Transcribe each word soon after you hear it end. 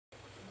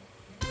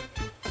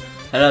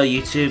Hello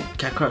YouTube,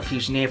 Kakarot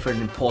Fusion here for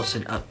an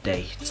important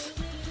update.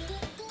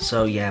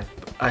 So yeah,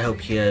 I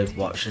hope you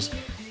watch this.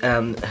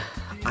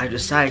 I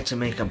decided to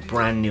make a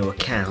brand new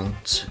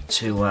account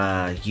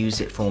to use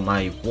it for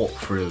my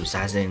walkthroughs,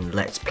 as in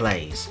Let's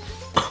Plays.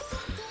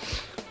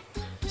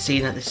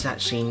 Seeing that this is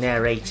actually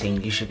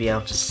narrating, you should be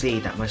able to see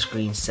that my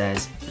screen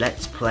says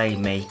Let's Play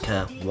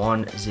Maker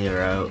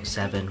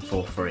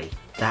 10743.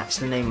 That's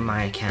the name of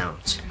my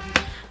account.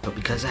 But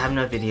because I have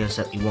no videos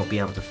up, you won't be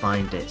able to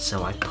find it.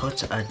 So I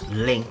put a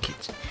link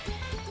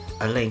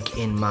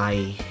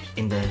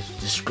in the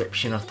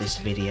description of this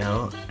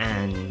video,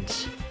 and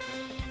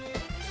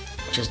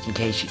just in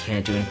case you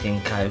can't do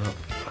anything,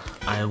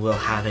 I will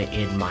have it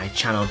in my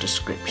channel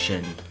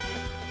description.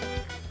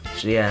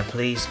 So yeah,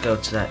 please go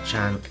to that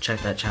channel, check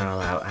that channel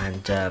out,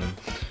 and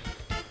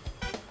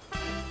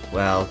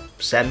well,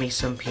 send me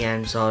some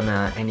PMs on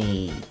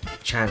any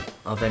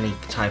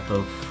type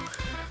of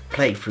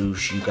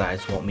playthroughs you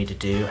guys want me to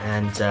do,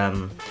 and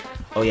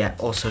oh yeah,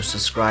 also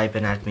subscribe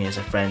and add me as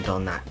a friend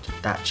on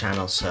that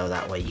channel, so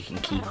that way you can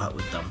keep up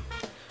with them.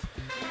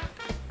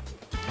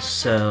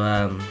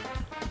 So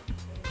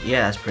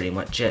yeah, that's pretty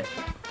much it.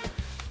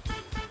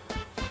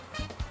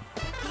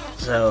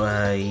 So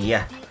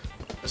yeah,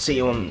 see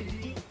you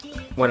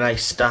when I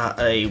start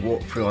a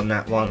walkthrough on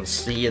that one.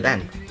 See you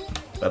then.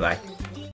 Bye bye.